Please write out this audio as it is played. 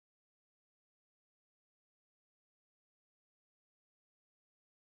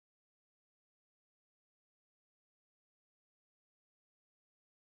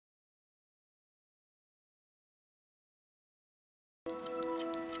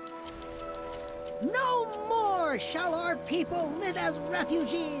No more shall our people live as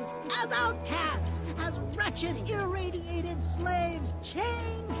refugees, as outcasts, as wretched, irradiated slaves,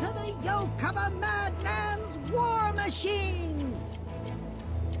 chained to the yoke of a madman's war machine!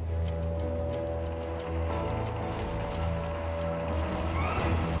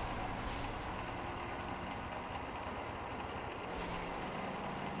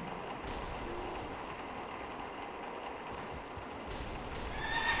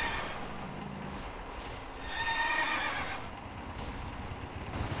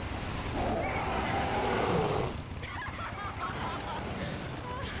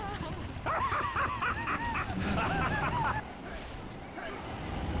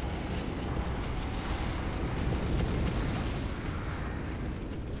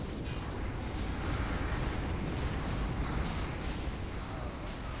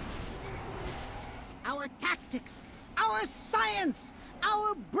 Our tactics, our science,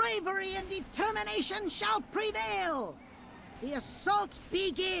 our bravery and determination shall prevail! The assault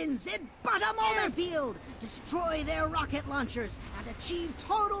begins in but a moment field! Destroy their rocket launchers and achieve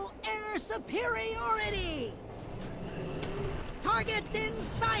total air superiority! Targets in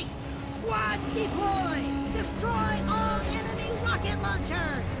sight! Squads deploy! Destroy all enemy rocket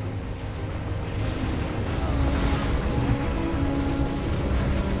launchers!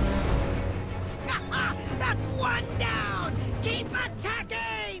 That's one down! Keep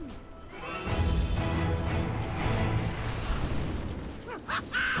attacking!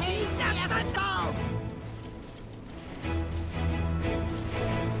 That's assault!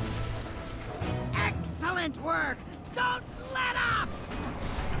 Excellent work! Don't let up!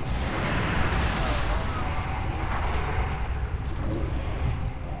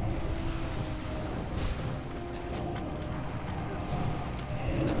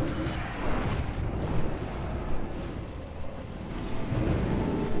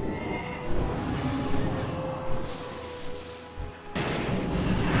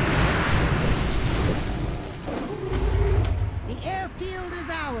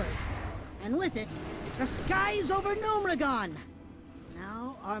 And with it, the skies over Gnomeregan.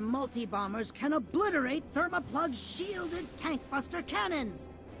 Now our multi-bombers can obliterate Thermoplug's shielded tank-buster cannons.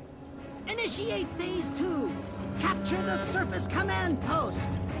 Initiate Phase 2. Capture the surface command post.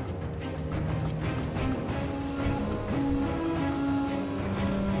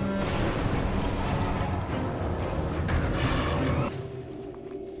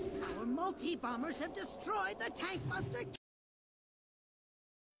 Our multi-bombers have destroyed the tank-buster.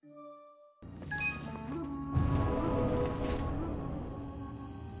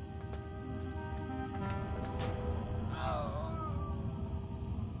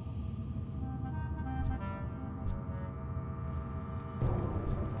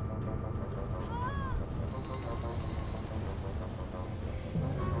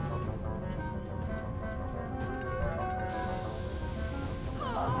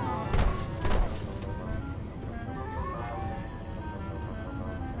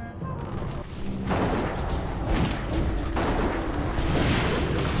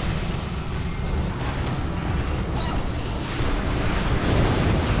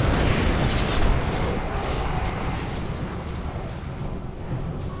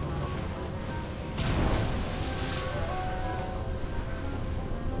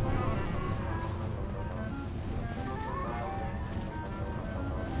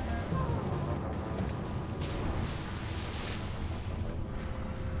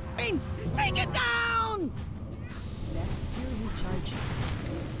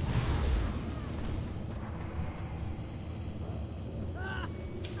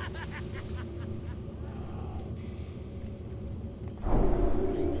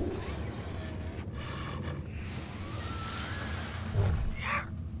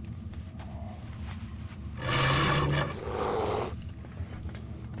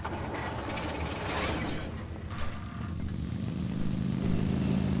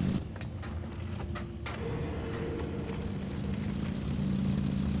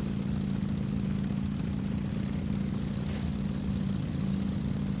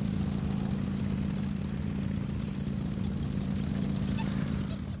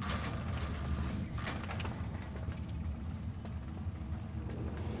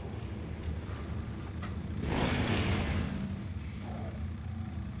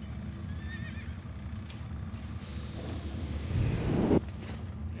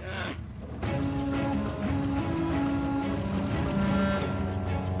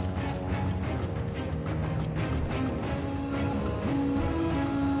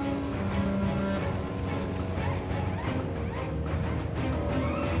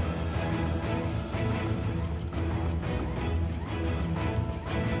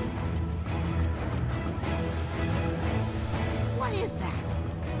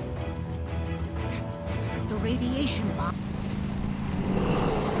 radiation bomb.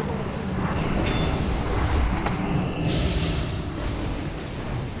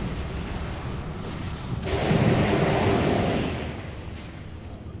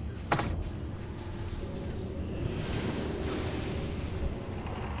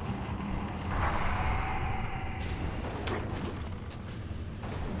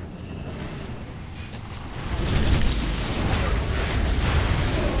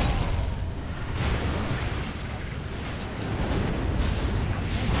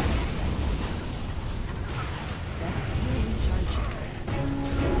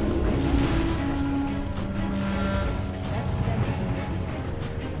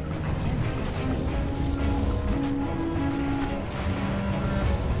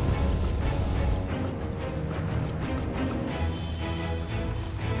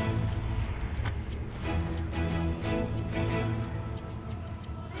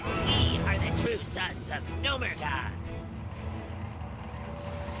 Sons of Gnomeregan.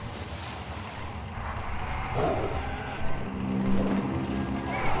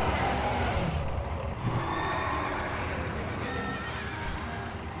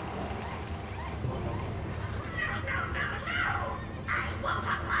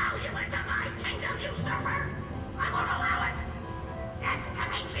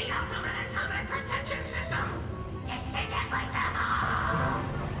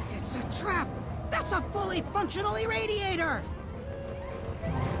 That's a fully functional irradiator!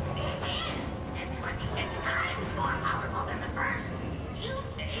 It is, and 26 times more powerful than the first. You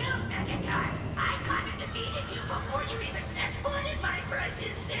failed, Megatron. I caught and defeated you before you even set foot in my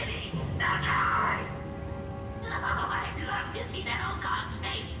precious city. Oh, I'd love to see that old cog's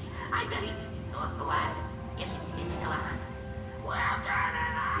face. I bet he... what? It's still on. Well, turn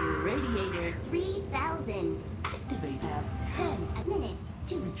it on! Irradiator 3000. Activate at 10 minutes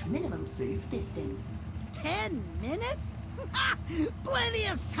to reach minimum safe distance. 10 minutes? Plenty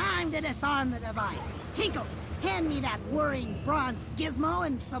of time to disarm the device. Hinkles, hand me that whirring bronze gizmo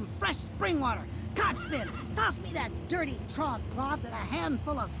and some fresh spring water. Cogspin, toss me that dirty trog cloth and a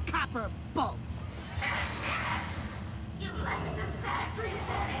handful of copper bolts. 10 minutes? You left the factory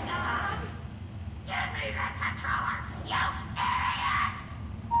setting on? Give me that controller, you idiot!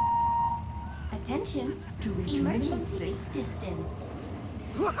 Attention to reach minimum safe distance.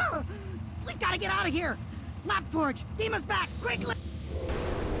 We've got to get out of here! Lapforge, beam us back, quickly!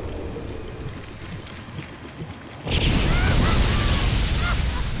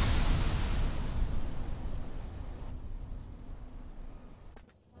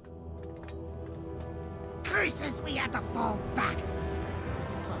 Curses, we had to fall back!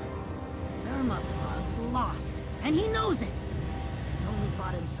 But Thermoplug's lost, and he knows it! He's only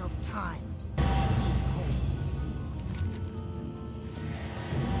bought himself time.